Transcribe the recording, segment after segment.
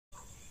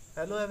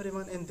Hello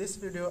everyone, in this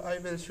video I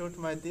will shoot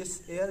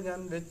this air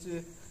gun which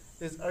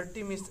is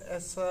Artemis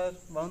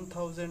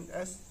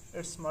SR1000S.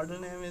 Its model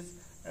name is,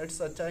 it's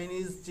a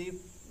Chinese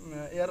cheap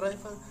air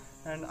rifle,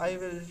 and I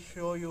will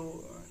show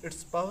you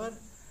its power,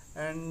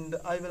 and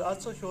I will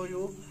also show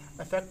you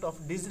effect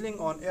of dieseling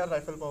on air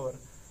rifle power.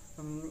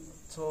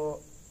 So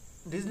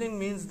dieseling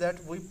means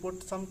that we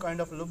put some kind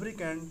of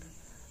lubricant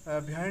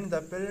behind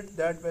the pellet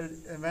that will,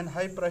 when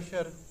high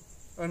pressure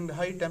and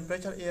high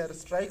temperature air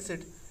strikes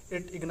it,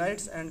 it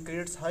ignites and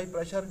creates high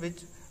pressure,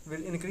 which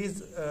will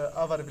increase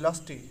our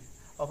velocity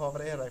of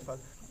our air rifle.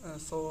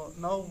 So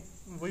now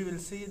we will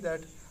see that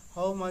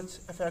how much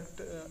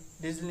effect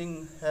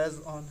dieseling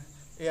has on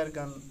air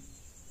gun,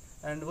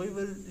 and we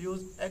will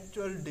use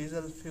actual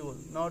diesel fuel,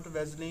 not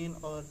Vaseline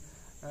or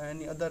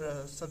any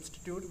other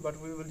substitute, but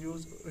we will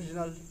use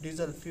original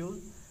diesel fuel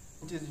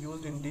which is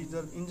used in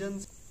diesel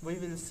engines. We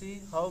will see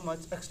how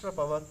much extra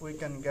power we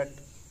can get.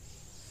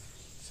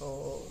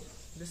 So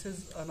this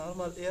is a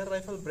normal air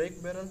rifle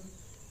break barrel.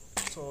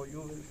 So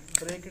you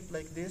will break it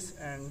like this,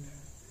 and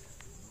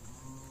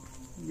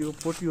you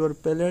put your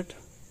pellet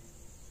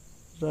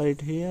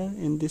right here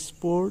in this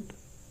port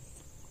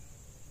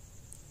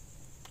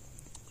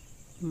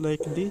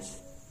like this,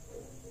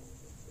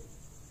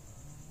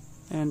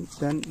 and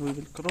then we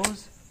will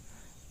cross.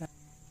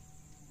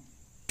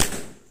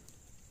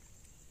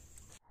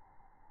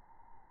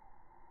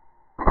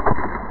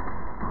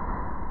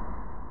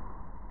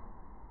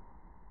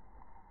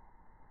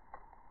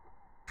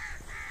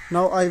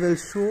 Now I will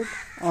shoot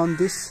on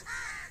this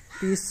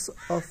piece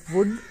of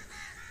wood.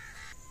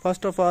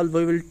 First of all,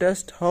 we will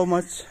test how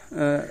much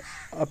a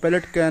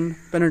pellet can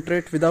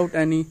penetrate without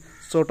any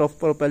sort of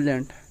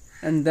propellant,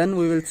 and then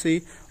we will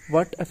see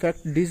what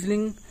effect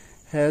dieseling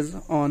has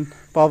on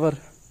power.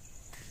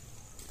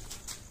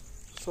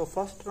 So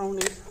first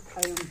round is,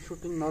 I am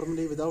shooting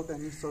normally without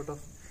any sort of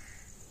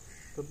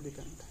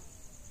lubricant.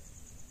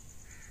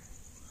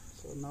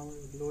 So now I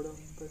will load up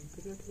the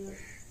pellet here,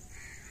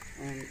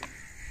 and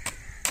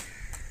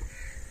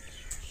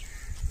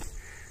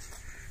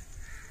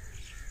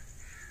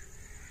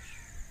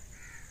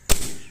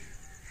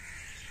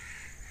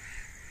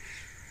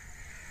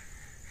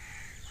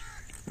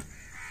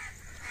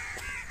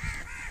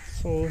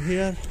so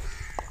here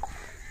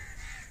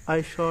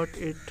I shot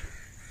it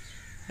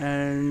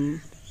and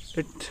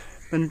it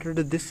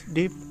penetrated this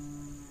deep.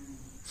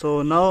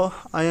 So now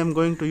I am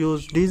going to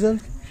use diesel,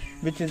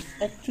 which is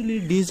actually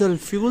diesel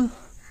fuel.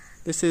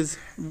 This is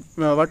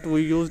what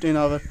we used in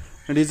our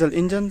diesel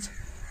engines,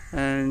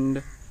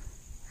 and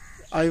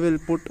I will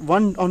put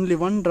only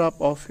one drop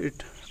of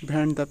it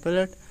behind the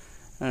pellet,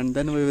 and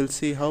then we will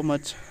see how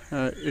much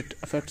it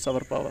affects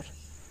our power.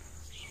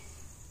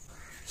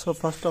 So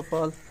first of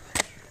all,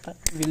 I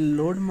will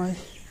load my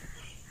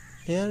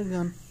air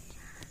gun.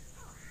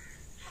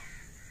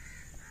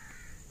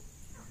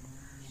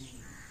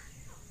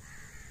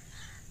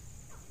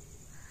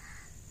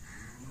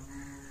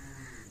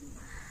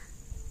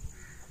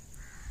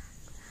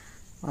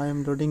 I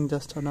am loading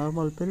just a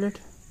normal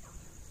pellet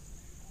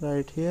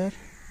right here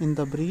in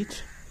the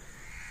breech,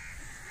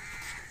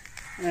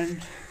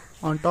 and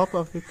on top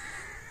of it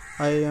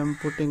I am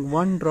putting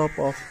one drop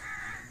of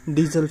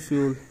diesel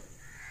fuel,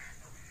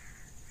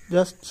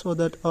 just so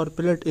that our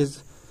pellet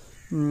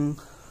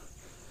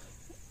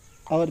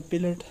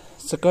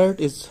skirt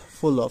is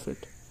full of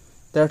it.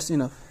 That's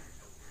enough.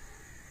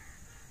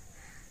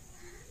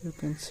 You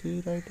can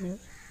see right here.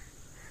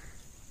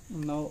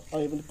 Now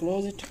I will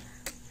close it.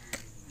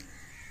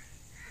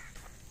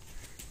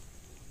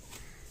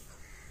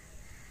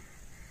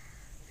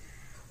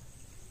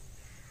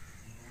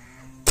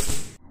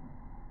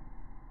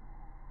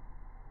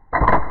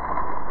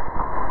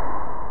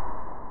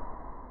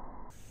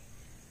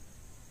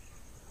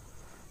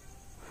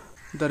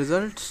 The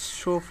results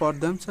show for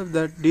themselves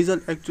that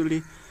diesel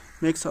actually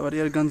makes our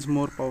air guns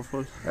more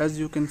powerful. As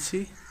you can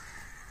see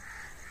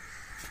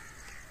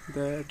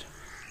that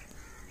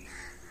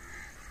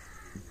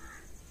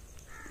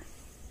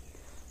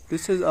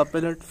this is a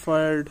pellet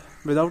fired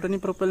without any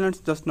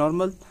propellants, just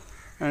normal,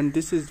 and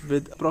this is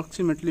with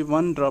approximately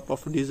one drop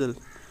of diesel,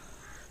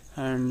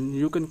 and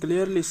you can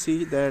clearly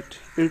see that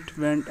it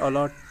went a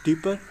lot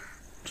deeper.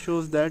 It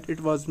shows that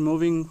it was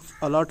moving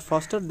a lot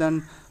faster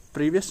than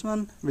previous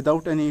one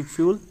without any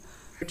fuel.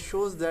 It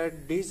shows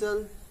that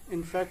diesel,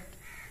 in fact,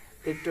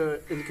 it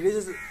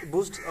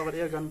boosts our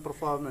air gun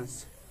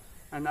performance,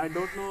 and I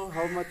don't know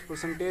how much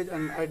percentage,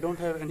 and I don't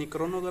have any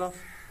chronograph.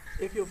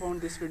 If you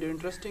found this video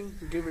interesting,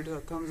 give it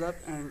a thumbs up,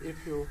 and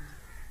if you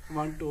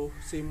want to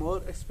see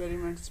more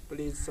experiments,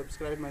 please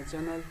subscribe my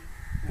channel,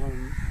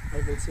 and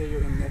I will see you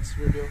in next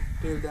video.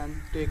 Till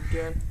then, take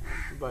care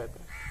and bye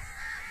bye.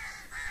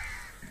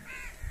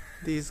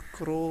 These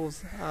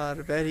crows are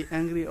very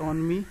angry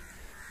on me.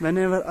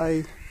 Whenever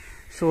I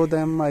show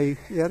them my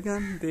air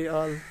gun, they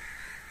all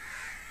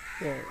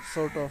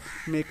sort of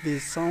make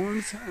these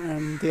sounds,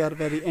 and they are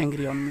very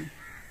angry on me.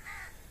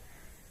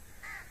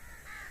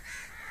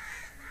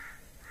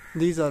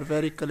 These are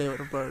very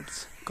clever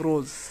birds,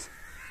 crows,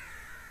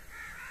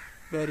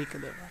 very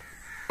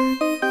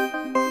clever.